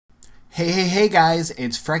Hey guys,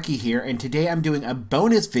 it's Frecky here, and today I'm doing a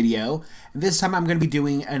bonus video. This time I'm going to be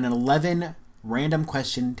doing an 11 random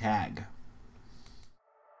question tag.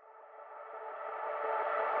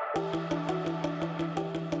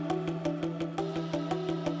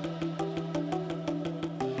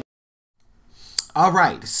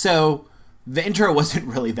 Alright, so the intro wasn't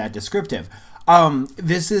really that descriptive.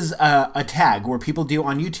 This is a tag where people do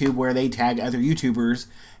on YouTube where they tag other YouTubers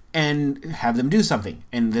and have them do something.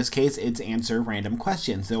 In this case, it's answer random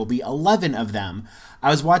questions. There will be 11 of them. I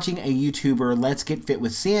was watching a YouTuber, Let's Get Fit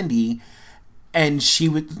with Sandy, and she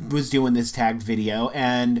was doing this tagged video,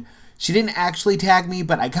 and she didn't actually tag me,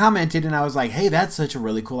 but I commented, and I was like, hey, that's such a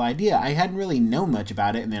really cool idea. I hadn't really known much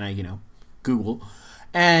about it, and then I, Google.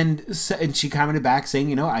 And she commented back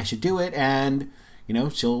saying, I should do it, and,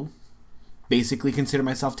 she'll basically consider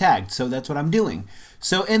myself tagged. So that's what I'm doing.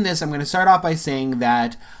 So in this, I'm going to start off by saying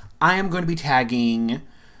that I am going to be tagging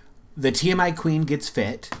the TMI Queen Gets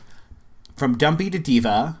Fit, From Dumpy to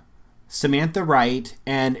Diva, Samantha Wright,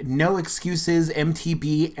 and No Excuses,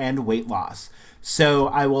 MTB, and Weight Loss. So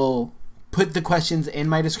I will put the questions in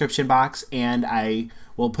my description box, and I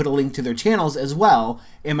will put a link to their channels as well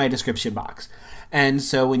in my description box. And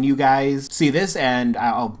so when you guys see this, and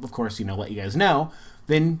I'll, of course, let you guys know,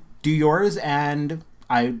 then do yours, and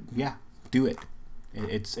do it.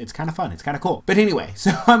 It's kind of fun. It's kind of cool. But anyway,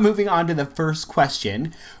 so I'm moving on to the first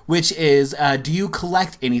question, which is, do you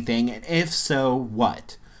collect anything? And if so,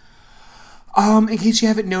 what? In case you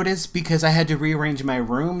haven't noticed, because I had to rearrange my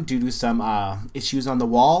room due to some issues on the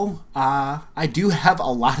wall, I do have a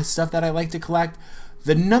lot of stuff that I like to collect.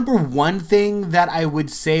 The number one thing that I would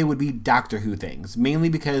say would be Doctor Who things, mainly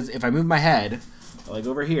because if I move my head, like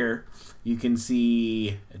over here, you can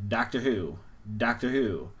see Doctor Who, Doctor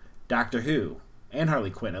Who, Doctor Who, and Harley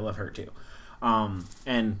Quinn. I love her too.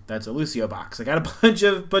 And that's a Lucio box. I got a bunch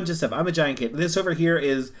of stuff. I'm a giant kid. This over here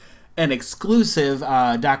is an exclusive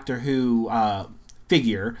Doctor Who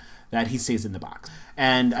figure that he stays in the box.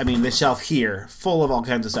 And I mean, this shelf here, full of all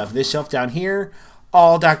kinds of stuff. This shelf down here,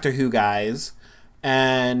 all Doctor Who guys.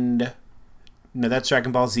 And no, that's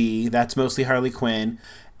Dragon Ball Z. That's mostly Harley Quinn.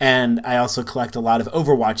 And I also collect a lot of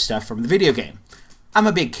Overwatch stuff from the video game. I'm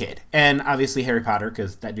a big kid, and obviously Harry Potter,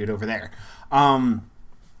 because that dude over there. I'm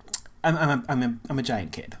a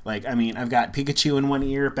giant kid. Like, I mean, I've got Pikachu in one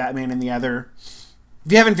ear, Batman in the other.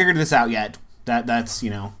 If you haven't figured this out yet, that's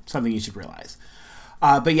something you should realize.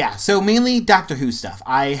 But yeah, so mainly Doctor Who stuff.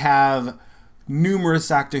 I have numerous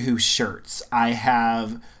Doctor Who shirts. I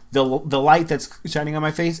have the light that's shining on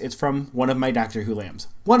my face. It's from one of my Doctor Who lamps.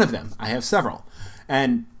 One of them. I have several.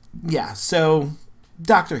 And yeah, so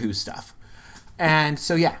Doctor Who stuff. And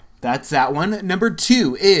so yeah, that's that one. Number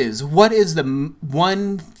two is, what is the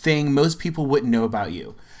one thing most people wouldn't know about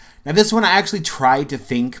you? Now this one I actually tried to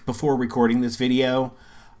think before recording this video.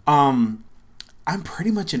 I'm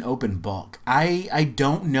pretty much an open book. I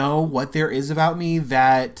don't know what there is about me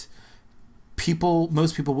that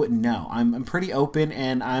most people wouldn't know. I'm pretty open,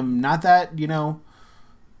 and I'm not that,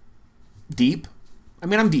 deep. I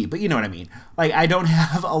mean, I'm deep, but you know what I mean. Like, I don't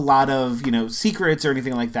have a lot of, secrets or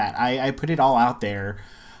anything like that. I put it all out there,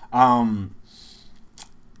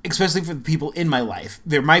 especially for the people in my life.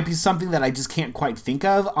 There might be something that I just can't quite think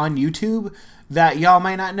of on YouTube that y'all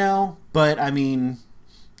might not know, but, I mean,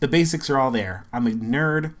 the basics are all there. I'm a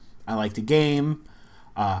nerd. I like to game.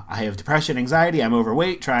 I have depression, anxiety. I'm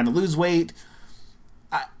overweight, trying to lose weight.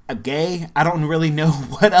 I'm gay. I don't really know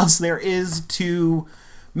what else there is to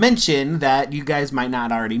mention that you guys might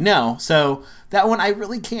not already know. So that one I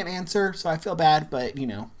really can't answer, so I feel bad, but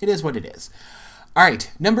it is what it is. All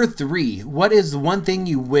right, number three, what is the one thing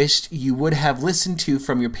you wished you would have listened to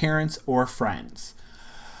from your parents or friends?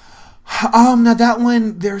 Now that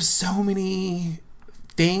one, there's so many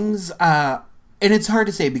things, and it's hard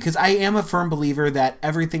to say because I am a firm believer that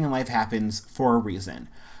everything in life happens for a reason.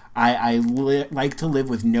 I like to live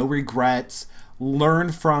with no regrets,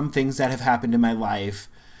 learn from things that have happened in my life.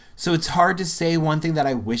 So it's hard to say one thing that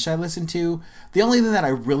I wish I listened to. The only thing that I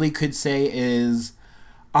really could say is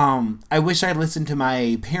I wish I listened to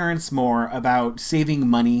my parents more about saving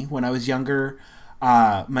money when I was younger.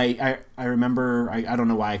 I remember, I don't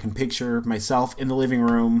know why, I can picture myself in the living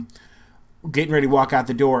room getting ready to walk out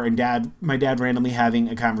the door, and my dad randomly having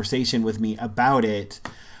a conversation with me about it.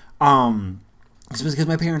 It was because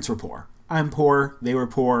my parents were poor. I'm poor. They were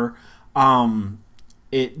poor.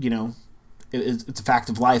 It's a fact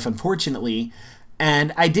of life, unfortunately,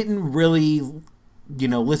 and I didn't really,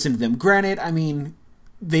 listen to them. Granted, I mean,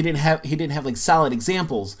 he didn't have like solid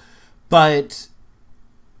examples, but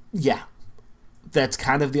yeah, that's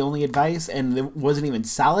kind of the only advice, and it wasn't even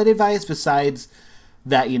solid advice besides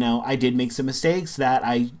that, I did make some mistakes, that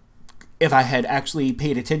if I had actually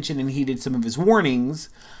paid attention and heeded some of his warnings,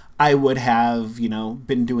 I would have,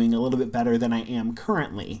 been doing a little bit better than I am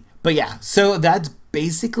currently. But yeah, so that's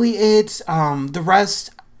basically it. The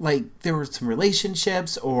rest, like, there were some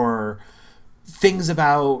relationships or things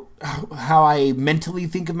about how I mentally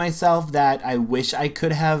think of myself that I wish I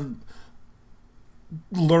could have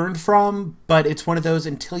learned from, but it's one of those,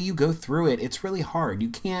 until you go through it, it's really hard. You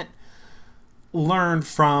can't learn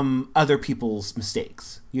from other people's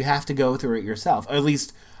mistakes. You have to go through it yourself. Or at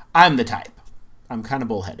least I'm the type. I'm kind of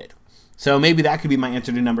bullheaded. So maybe that could be my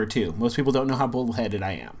answer to number 2. Most people don't know how bullheaded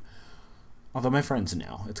I am. Although my friends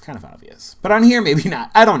know. It's kind of obvious. But on here, maybe not.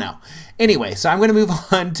 I don't know. Anyway, so I'm going to move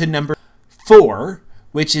on to number 4,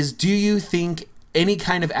 which is, do you think any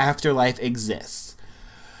kind of afterlife exists?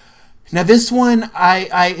 Now this one,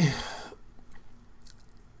 I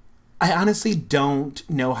honestly don't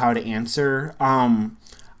know how to answer.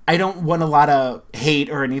 I don't want a lot of hate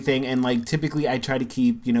or anything, and like typically I try to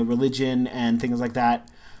keep, religion and things like that.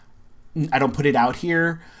 I don't put it out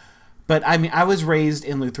here. But I mean, I was raised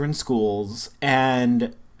in Lutheran schools,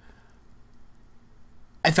 and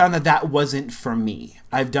I found that that wasn't for me.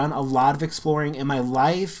 I've done a lot of exploring in my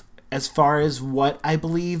life as far as what I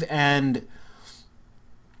believe, and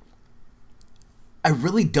I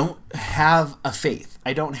really don't have a faith.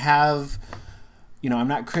 I don't have, I'm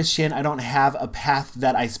not Christian. I don't have a path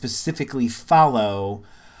that I specifically follow.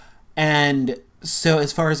 And so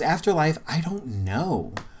as far as afterlife, I don't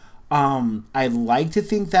know. I like to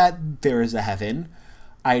think that there is a heaven.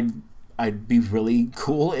 I'd be really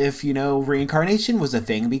cool if, reincarnation was a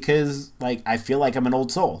thing, because like, I feel like I'm an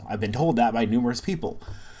old soul. I've been told that by numerous people.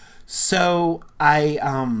 So I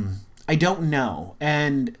don't know.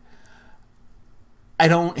 And I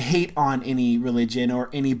don't hate on any religion or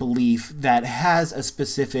any belief that has a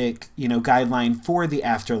specific, guideline for the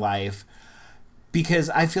afterlife, because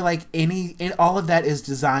I feel like all of that is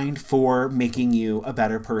designed for making you a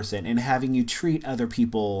better person and having you treat other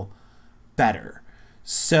people better.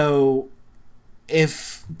 So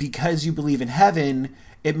if, because you believe in heaven,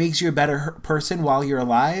 it makes you a better person while you're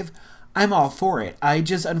alive, I'm all for it. I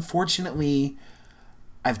just, unfortunately,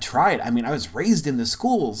 I've tried. I mean, I was raised in the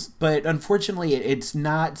schools, but unfortunately it's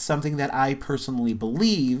not something that I personally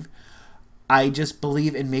believe. I just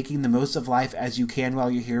believe in making the most of life as you can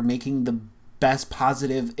while you're here, making the best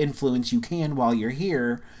positive influence you can while you're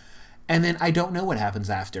here. And then I don't know what happens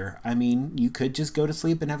after. I mean, you could just go to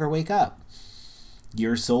sleep and never wake up.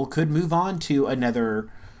 Your soul could move on to another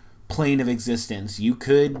plane of existence. You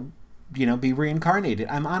could, be reincarnated.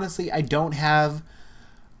 I don't have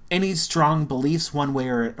any strong beliefs one way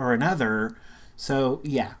or another. So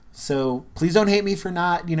yeah. So please don't hate me for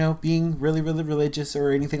not, being really, really religious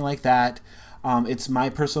or anything like that. It's my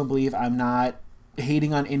personal belief. I'm not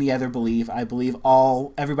hating on any other belief. I believe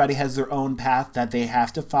everybody has their own path that they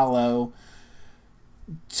have to follow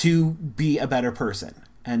to be a better person.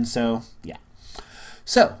 And so, yeah.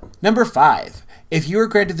 So, number 5. If you were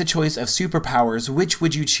granted the choice of superpowers, which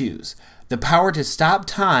would you choose? The power to stop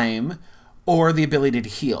time or the ability to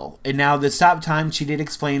heal? And now the stop time, she did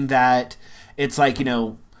explain that it's like,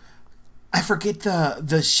 I forget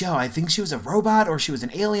the show. I think she was a robot or she was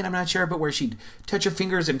an alien, I'm not sure, but where she'd touch her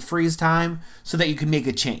fingers and freeze time so that you could make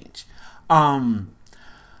a change. Or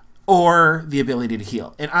the ability to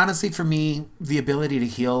heal. And honestly, for me, the ability to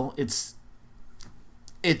heal,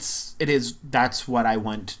 that's what I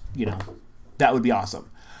want, that would be awesome.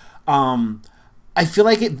 I feel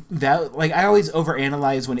like I always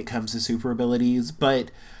overanalyze when it comes to super abilities,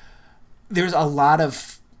 but there's a lot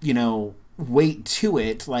of, weight to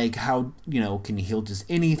it, like how, can you heal just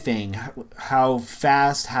anything, how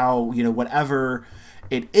fast, how, whatever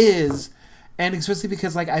it is. And especially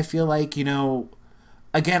because, like, I feel like,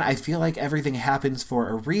 again, I feel like everything happens for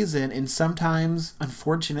a reason, and sometimes,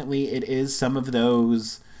 unfortunately, it is some of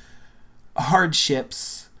those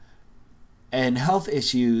hardships and health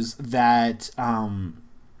issues that can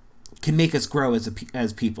make us grow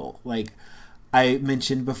as people. Like I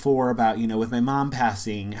mentioned before about, with my mom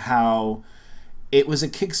passing, how it was a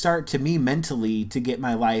kickstart to me mentally to get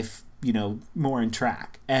my life, more in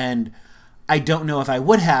track. And I don't know if I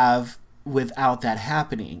would have without that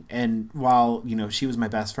happening. And while, she was my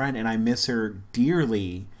best friend and I miss her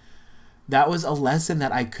dearly, that was a lesson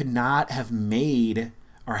that I could not have made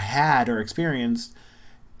or had or experienced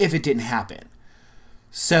if it didn't happen.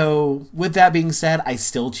 So with that being said, I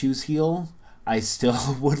still choose heal. I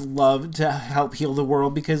still would love to help heal the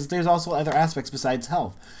world, because there's also other aspects besides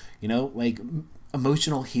health, like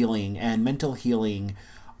emotional healing and mental healing,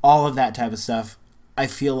 all of that type of stuff. I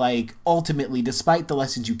feel like ultimately, despite the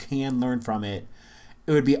lessons you can learn from it,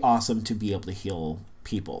 it would be awesome to be able to heal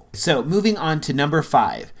people. So moving on to number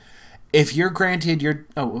 5. If you're granted your...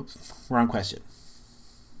 Oh, oops, wrong question.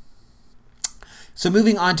 So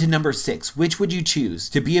moving on to number 6. Which would you choose?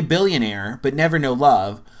 To be a billionaire but never know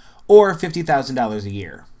love, or $50,000 a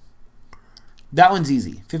year? That one's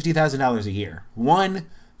easy. $50,000 a year. 1,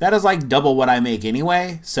 that is like double what I make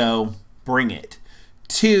anyway, so bring it.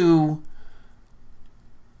 2,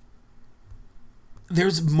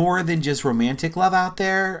 there's more than just romantic love out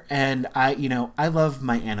there, and I love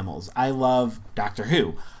my animals. I love Doctor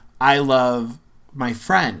Who. I love my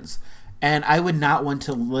friends, and I would not want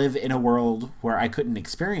to live in a world where I couldn't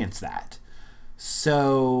experience that.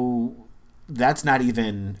 So that's not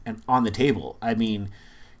even on the table. I mean,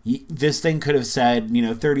 this thing could have said,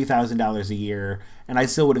 $30,000 a year, and I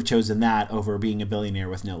still would have chosen that over being a billionaire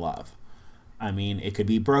with no love. I mean, it could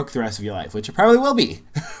be broke the rest of your life, which it probably will be,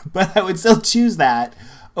 but I would still choose that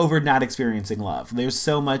over not experiencing love. There's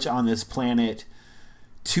so much on this planet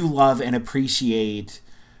to love and appreciate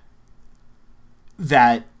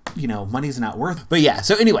that, money's not worth. But yeah,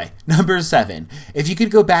 so anyway, number 7. If you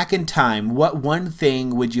could go back in time, what one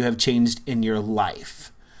thing would you have changed in your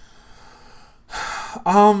life?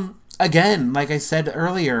 Again, like I said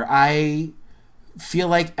earlier, I feel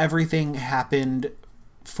like everything happened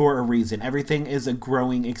for a reason. Everything is a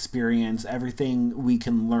growing experience. Everything we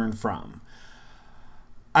can learn from.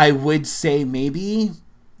 I would say maybe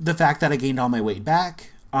the fact that I gained all my weight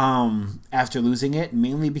back after losing it,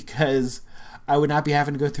 mainly because I would not be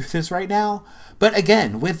having to go through this right now. But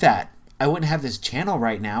again, with that, I wouldn't have this channel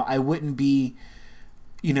right now. I wouldn't be,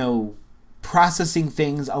 processing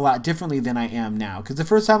things a lot differently than I am now. Because the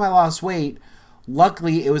first time I lost weight,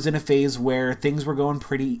 luckily, it was in a phase where things were going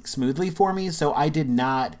pretty smoothly for me, so I did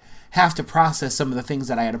not have to process some of the things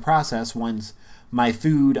that I had to process once my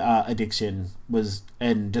food addiction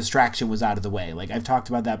and distraction was out of the way. Like, I've talked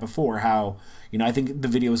about that before, how, I think the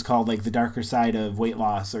video was called, like, The Darker Side of Weight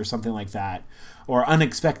Loss or something like that, or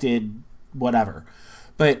Unexpected whatever.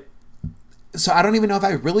 But, so I don't even know if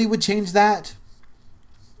I really would change that,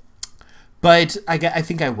 but I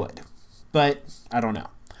think I would. But, I don't know.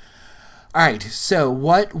 All right, so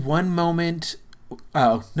what one moment,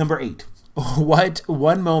 number 8, what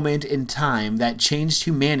one moment in time that changed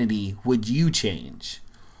humanity would you change?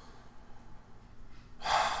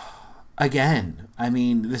 Again, I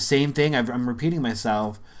mean, the same thing, I'm repeating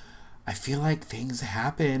myself. I feel like things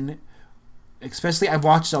happen, especially I've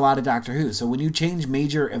watched a lot of Doctor Who, so when you change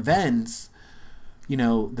major events,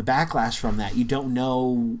 the backlash from that, you don't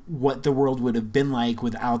know what the world would have been like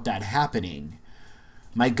without that happening.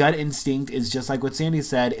 My gut instinct is just like what Sandy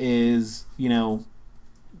said is,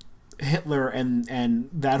 Hitler and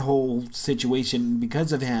that whole situation,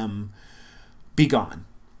 because of him, be gone.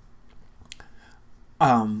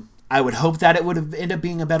 I would hope that it would have ended up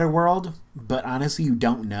being a better world, but honestly, you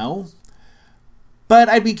don't know. But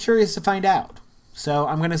I'd be curious to find out. So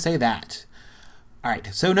I'm going to say that. All right,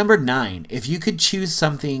 so number 9. If you could choose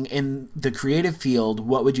something in the creative field,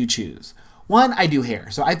 what would you choose? 1, I do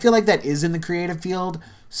hair, so I feel like that is in the creative field,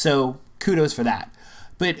 so kudos for that.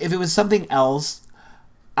 But if it was something else,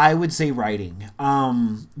 I would say writing,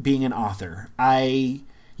 being an author. I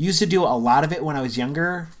used to do a lot of it when I was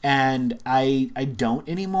younger, and I don't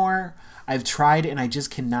anymore. I've tried, and I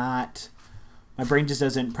just cannot, my brain just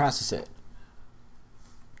doesn't process it.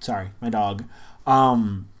 Sorry, my dog.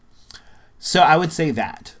 So I would say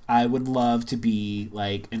that. I would love to be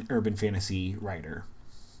like an urban fantasy writer.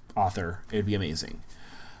 Author. It would be amazing.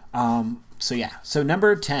 So yeah. So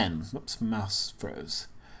number 10. Whoops, mouse froze.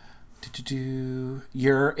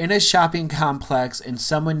 You're in a shopping complex and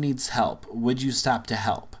someone needs help. Would you stop to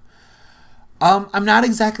help? I'm not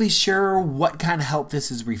exactly sure what kind of help this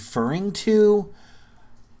is referring to.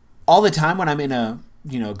 All the time when I'm in a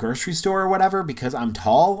grocery store or whatever, because I'm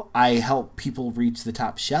tall, I help people reach the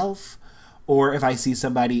top shelf. Or if I see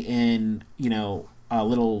somebody in, a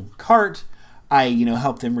little cart, I,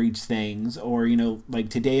 help them reach things. Or, like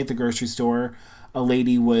today at the grocery store, a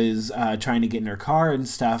lady was trying to get in her car and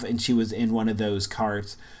stuff, and she was in one of those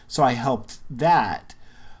carts. So I helped that.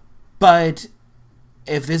 But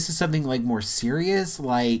if this is something like more serious,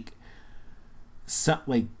 like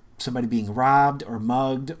somebody being robbed or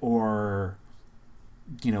mugged or,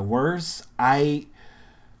 worse,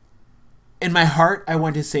 in my heart, I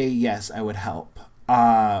want to say yes, I would help.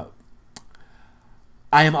 I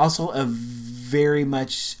am also very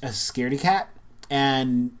much a scaredy cat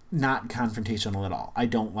and not confrontational at all. I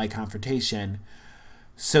don't like confrontation.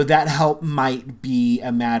 So that help might be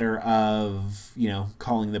a matter of,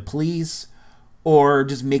 calling the police or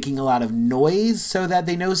just making a lot of noise so that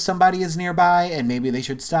they know somebody is nearby and maybe they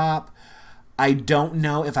should stop. I don't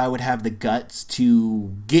know if I would have the guts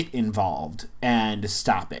to get involved and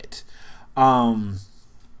stop it.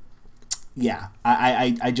 Yeah,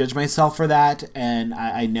 I judge myself for that, and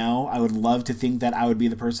I know I would love to think that I would be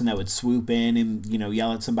the person that would swoop in and, you know,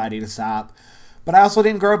 yell at somebody to stop. But I also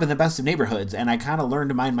didn't grow up in the best of neighborhoods, and I kind of learned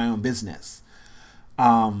to mind my own business.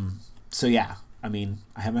 So yeah, I mean,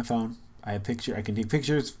 I have my phone. I can take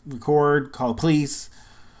pictures, record, call police.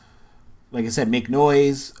 Like I said, make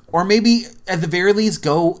noise. Or maybe, at the very least,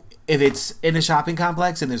 go, if it's in a shopping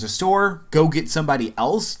complex and there's a store, go get somebody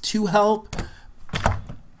else to help.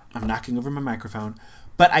 I'm knocking over my microphone.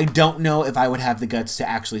 But I don't know if I would have the guts to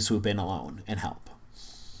actually swoop in alone and help.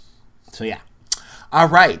 So yeah. All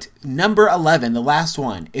right, number 11, the last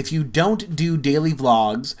one. If you don't do daily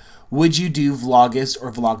vlogs, would you do Vlogust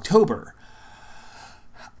or Vlogtober?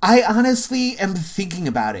 I honestly am thinking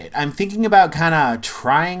about it. I'm thinking about kind of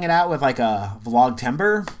trying it out with like a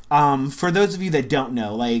Vlogtember. For those of you that don't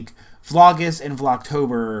know, like Vlogust and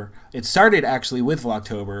Vlogtober, it started actually with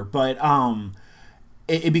Vlogtober, but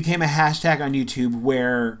it became a hashtag on YouTube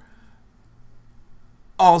where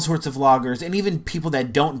all sorts of vloggers and even people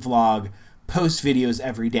that don't vlog post videos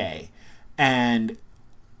every day, and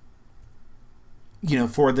you know,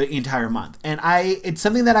 for the entire month. And it's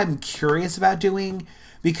something that I'm curious about doing,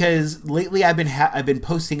 because lately I've been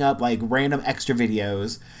posting up like random extra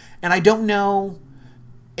videos, and I don't know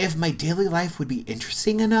if my daily life would be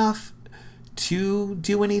interesting enough to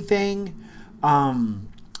do anything.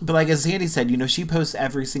 But like as Sandy said, you know, she posts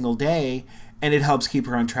every single day, and it helps keep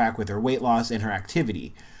her on track with her weight loss and her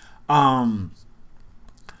activity.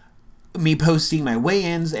 Me posting my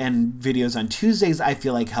weigh-ins and videos on Tuesdays, I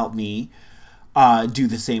feel like help me do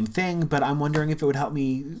the same thing, but I'm wondering if it would help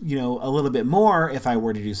me, you know, a little bit more if I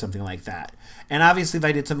were to do something like that. And obviously if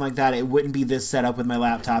I did something like that, it wouldn't be this setup with my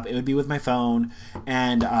laptop. It would be with my phone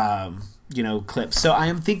and, you know, clips. So I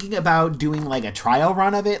am thinking about doing like a trial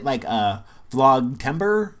run of it, like a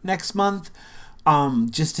Vlogtember next month,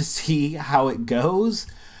 just to see how it goes,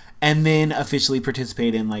 and then officially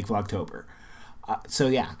participate in like Vlogtober. So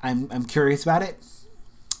yeah, I'm curious about it,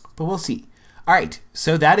 but we'll see. All right,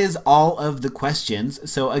 so that is all of the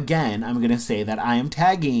questions. So again, I'm going to say that I am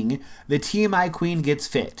tagging the TMI Queen Gets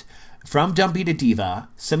Fit, From Dumpy to Diva,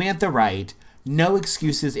 Samantha Wright, No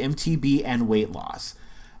Excuses MTB, and Weight Loss.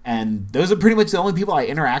 And those are pretty much the only people I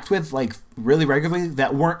interact with like really regularly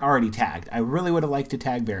that weren't already tagged. I really would have liked to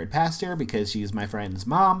tag Barrett Pastor because she's my friend's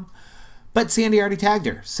mom, but Sandy already tagged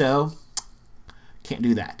her, so can't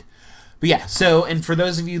do that. But yeah, so, and for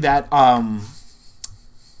those of you that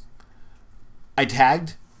I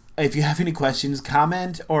tagged, if you have any questions,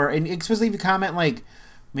 comment, and especially if you comment, like,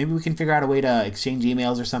 maybe we can figure out a way to exchange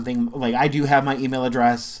emails or something. Like, I do have my email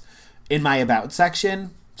address in my About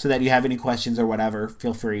section, so that you have any questions or whatever,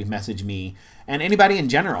 feel free, message me. And anybody in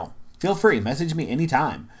general, feel free, message me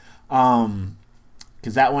anytime.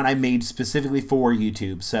 Because that one I made specifically for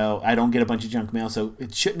YouTube, so I don't get a bunch of junk mail, so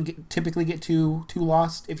it shouldn't typically get too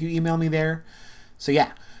lost if you email me there. So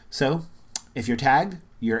yeah, so if you're tagged,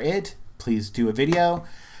 you're it. Please do a video,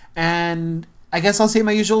 and I guess I'll say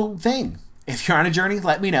my usual thing. If you're on a journey,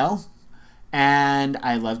 let me know, and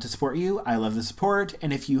I love to support you. I love the support,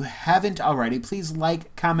 and if you haven't already, please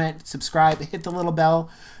like, comment, subscribe, hit the little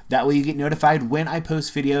bell. That way you get notified when I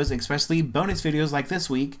post videos, especially bonus videos like this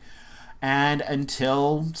week. And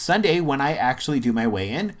until Sunday, when I actually do my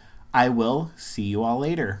weigh-in, I will see you all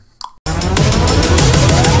later.